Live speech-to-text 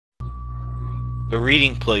The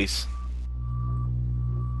reading place.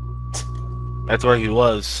 That's where he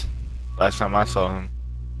was last time I saw him.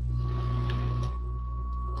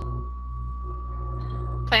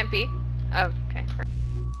 Plant B. Oh, okay.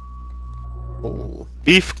 Oh.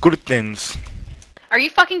 Beef curtains. Are you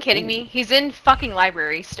fucking kidding me? He's in fucking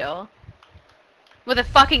library still. With a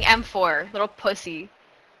fucking M4, little pussy.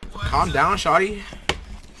 Calm down, shawty.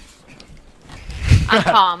 I'm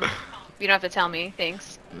calm. You don't have to tell me,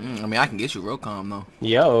 thanks. I mean, I can get you real calm though.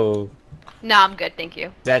 Yo. Nah, I'm good, thank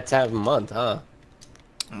you. That time of month, huh?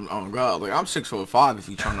 Oh god, like I'm 6'5" if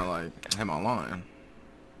you trying to like hit my line.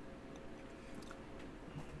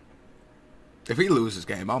 If he loses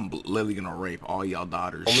this game, I'm literally gonna rape all y'all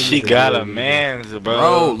daughters. She got a man's, bro.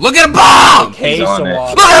 Bro, look at a bomb! Case of water.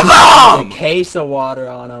 Look at a bomb! A case of water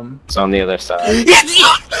on him. It's on the other side.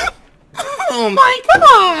 Oh my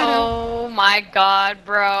god! Oh my god,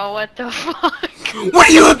 bro, what the fuck? What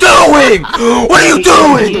are you doing? What are you He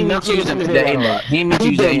doing? didn't mean to use the aimbot. He didn't mean to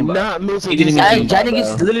use the aimbot. He didn't mean to use I think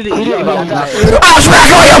it's literally the I'll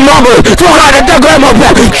smack all your mama!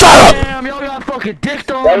 Shut up! Damn, y'all got fucking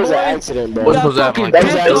dicked on, That was boy. an accident, bro. What was that, fucking Mike? That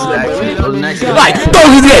was an dicked on, accident. boy. That was an accident. Like, don't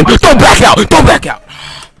leave the game! Don't back out! Don't back out!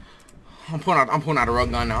 I'm pulling out a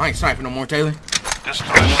rug gun now. I ain't sniping no more, Taylor.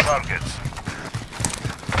 Destroy the targets.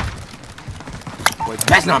 Wait,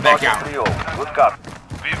 that's not back out. Good cut.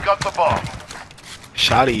 We've got the bomb.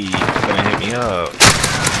 Shotty gonna hit me up.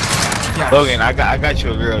 Yeah. Logan, I got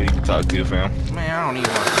you a girl you can talk to, fam. Man, I don't need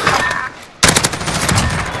one.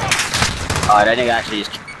 Oh, that nigga actually is.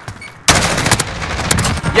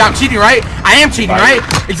 Yeah, I'm cheating, right? I am cheating, right?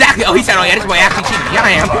 Exactly. Oh, he said, oh yeah, this boy actually cheating. Yeah,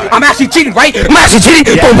 I am. I'm actually cheating, right? I'm actually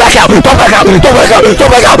cheating. Don't back out. Don't back out. Don't back out. Don't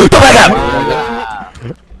back out. Don't back out.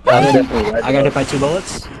 I got hit by 2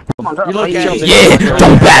 bullets. You look at it. Yeah,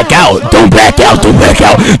 don't back out. Don't back out. Don't back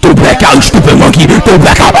out. Don't back out, you stupid monkey. Don't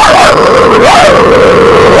back out.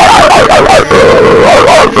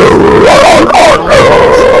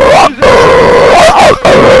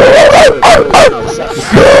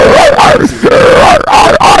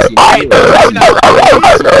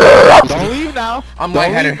 Don't leave now. I'm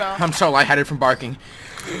lightheaded. I'm so lightheaded from barking.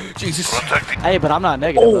 Jesus. Hey, but I'm not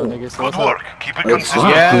negative though, nigga. So Good what's up? work. Keep it consistent.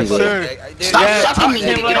 Yes, sir. Stop sucking me,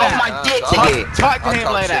 nigga. Get off my dick, nigga. Talk to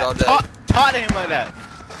him like that. Talk to him like that.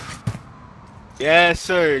 Yes,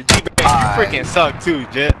 sir. G-Bang, you freaking suck too,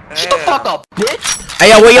 Jet. Shut the fuck up, bitch. Hey,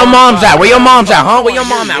 yo, where your mom's at? Where your mom's at, huh? Where your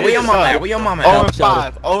mom at? Where your mom at? Where your mom at?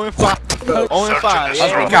 0-5. 0-5. 0-5.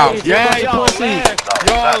 Search Yeah, y'all.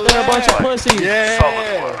 Y'all They're a bunch of pussies.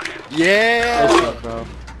 Yeah. Yeah. Bro.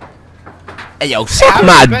 Hey, yo, suck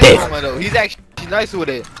my dick. He's actually nice with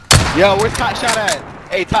it. Yo, where's Top Shot at?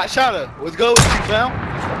 Hey, Top Shotter, what's good with you, fam?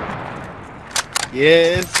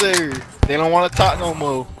 Yes, sir. They don't want to talk no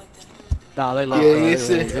more. Nah, they love Yeah, bro. yes,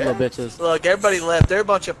 They sir. little bitches. Look, everybody left. They're a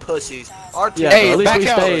bunch of pussies. Our team. Yeah, Hey, at least we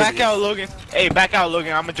stayed. back out, Logan. Hey, back out,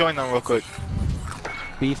 Logan. I'm gonna join them real quick.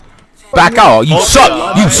 Beef. Back out, you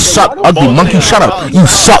suck, you suck, ugly monkey, shut up, you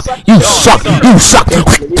suck, you suck, you suck.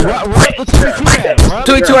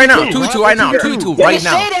 2v2 right now, 2v2 right now, 2v2 right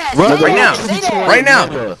now, right now, right now,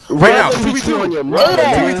 right now. 2v2 on your mother,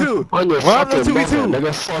 2v2 on your fucking mother,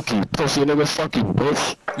 nigga. Fuck you, pussy, nigga. Fuck you,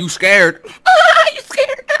 bitch. You scared? You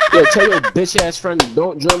scared? Yo, tell your bitch ass friend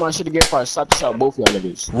don't join my shit again before I slap the shot both y'all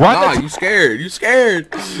niggas. Nah, you scared, you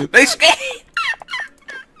scared. They scared.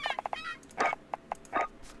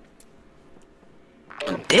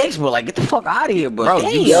 Dicks, bro. Like, get the fuck out of here, bro. Bro,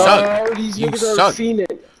 Damn. you suck. These You niggas suck. have seen it.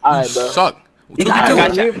 You Alright, bro. suck. I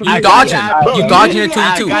got 2v2, you. you dodging, you dodging in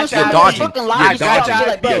 2v2, you're dodging, Fucking lie. you're dodging,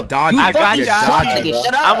 you're dodging, I got you're ya. dodging. Nigga,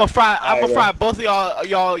 shut up. I'm gonna fry both of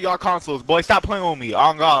y'all consoles. Boy, stop playing with me.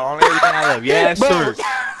 On God, on everything I love. Yes, sir.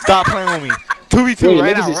 Stop playing with me. 2v2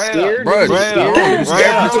 right now, right now. Bro, you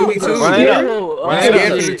scared for 2v2. Run it up. You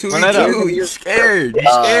scared for 2v2. You scared. You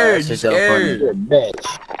scared. You scared. You're a bitch.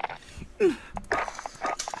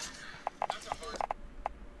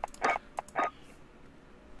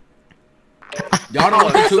 Y'all don't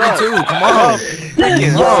want to 2v2. Come on.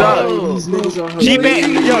 These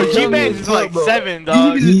niggas are G-Bangs is like 7,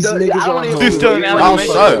 dog. These niggas are Dude, still in Y'all elementary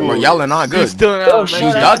suck. school. Bro, y'all are not Dude, good. still in You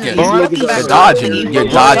elementary ducking. school. You're dodging. You're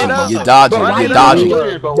dodging. You're dodging. You're dodging.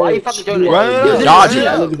 Why you fucking doing Run it? it You're up. dodging.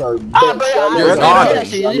 You're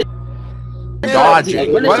dodging.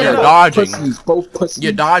 Dodging. You're dodging. Pussies, both pussies.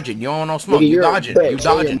 You're dodging. You don't know smoke. You dodging. You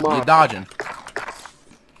dodging. You dodging.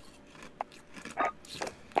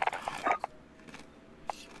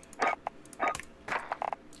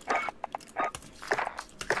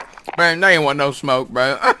 Man, they ain't want no smoke,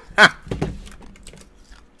 bro.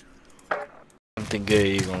 Something good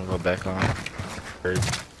you gonna go back on.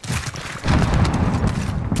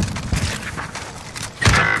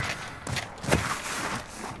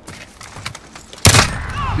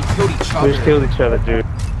 cover. We just killed each other, dude.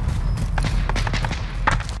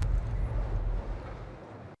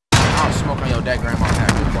 I'll smoke on your dead grandma.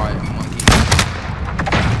 Be quiet, monkey.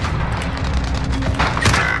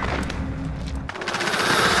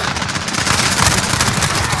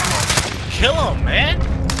 Kill him, man.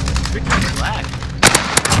 Victor, relax.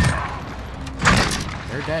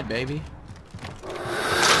 They're dead, baby.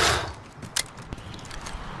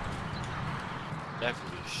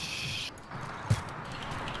 Definitely.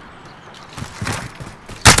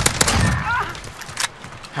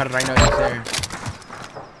 How did I know he was there?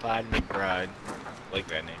 Clyde McBride. Like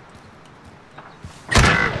that name.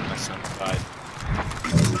 My son's Clyde.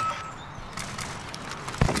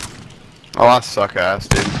 Oh, I suck ass,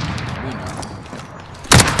 dude. We know.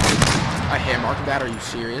 I hit marking that. Are you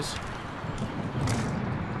serious?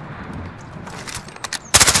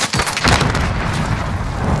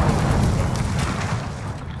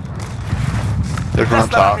 They're from up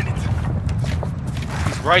top.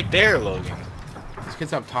 He's right there, Logan. This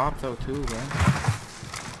kid's up top though too, man.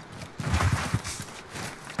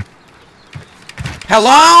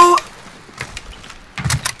 Hello?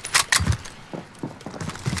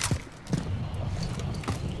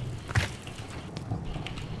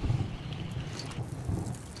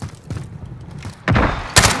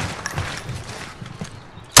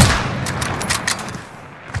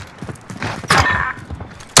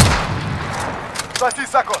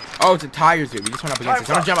 Oh, it's a tires, dude. We just went up against it.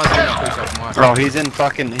 Someone jump out there and push up and watch. Bro, he's in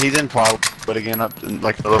plywood again, up in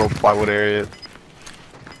like the little plywood area.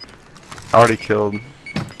 Already killed.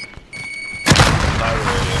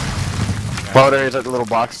 Plywood area's like the little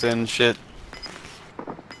boxed in shit.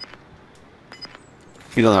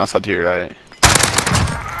 He's on the outside to your right.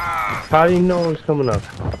 How do you know what's coming up?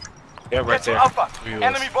 Yeah, right there.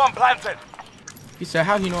 Enemy bomb planted. He said,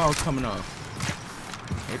 how do you know I was coming up?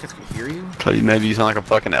 Hey, guys can hear you? So maybe you sound like a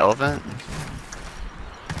fucking elephant?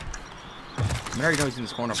 I already know he's in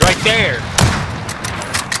this corner. It's right there.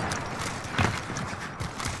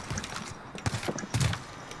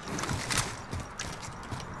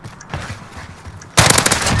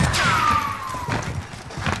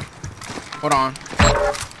 Hold on.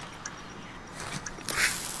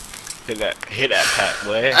 Hit that pat,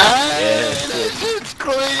 boy. It's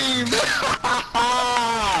clean!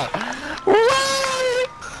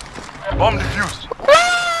 Bomb defused.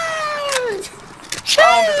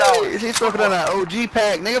 He's smoking on that OG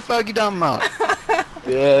pack, nigga. Fuck you talking about?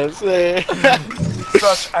 Yes, man.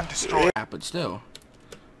 Search and destroy. Yeah, but still.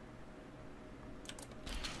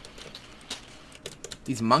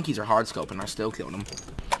 These monkeys are hard scoping. I still killed them.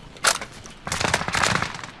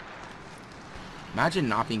 Imagine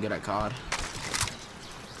not being good at COD.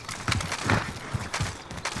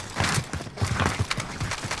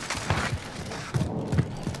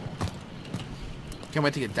 Can't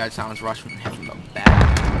wait to get Dead Silence Rush from him from the back.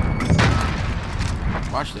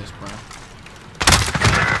 Watch this, bro.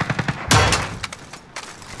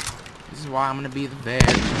 This is why I'm gonna be the very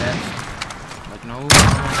best. Like no one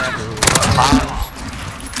ever was.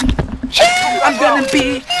 I'm gonna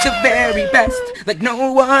be the very best. Like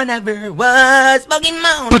no one ever was. Fucking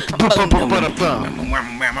moan.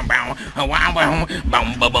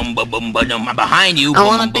 I'm behind you. I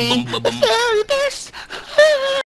wanna be the very best.